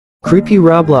Creepy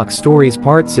Roblox Stories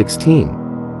Part 16.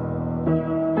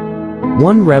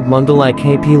 1 Reb Mundalai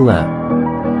KP Le.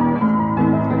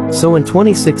 So in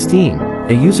 2016,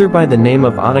 a user by the name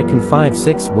of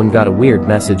Otacon561 got a weird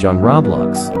message on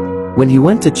Roblox. When he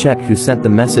went to check who sent the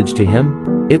message to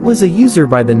him, it was a user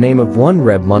by the name of 1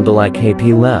 Reb Mundalai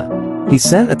KP Le. He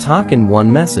sent Otacon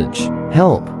one message: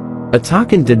 help.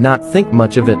 Otacon did not think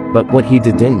much of it, but what he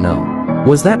didn't know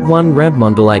was that 1 Reb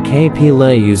Mundalai KP Le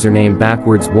username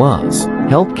backwards was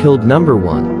help killed number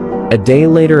 1. A day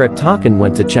later Otacon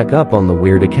went to check up on the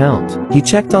weird account. He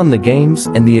checked on the games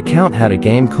and the account had a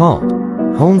game called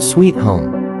Home Sweet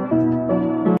Home.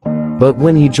 But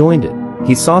when he joined it,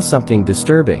 he saw something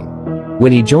disturbing.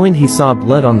 When he joined, he saw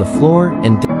blood on the floor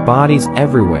and dead bodies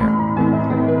everywhere.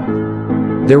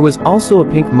 There was also a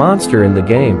pink monster in the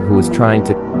game who was trying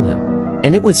to kill him,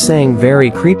 and it was saying very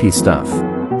creepy stuff.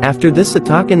 After this,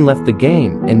 Otacon left the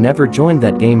game and never joined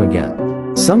that game again.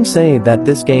 Some say that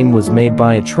this game was made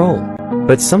by a troll,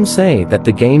 but some say that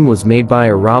the game was made by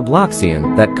a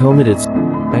Robloxian that committed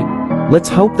suicide. Let's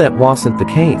hope that wasn't the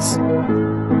case.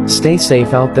 Stay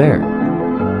safe out there.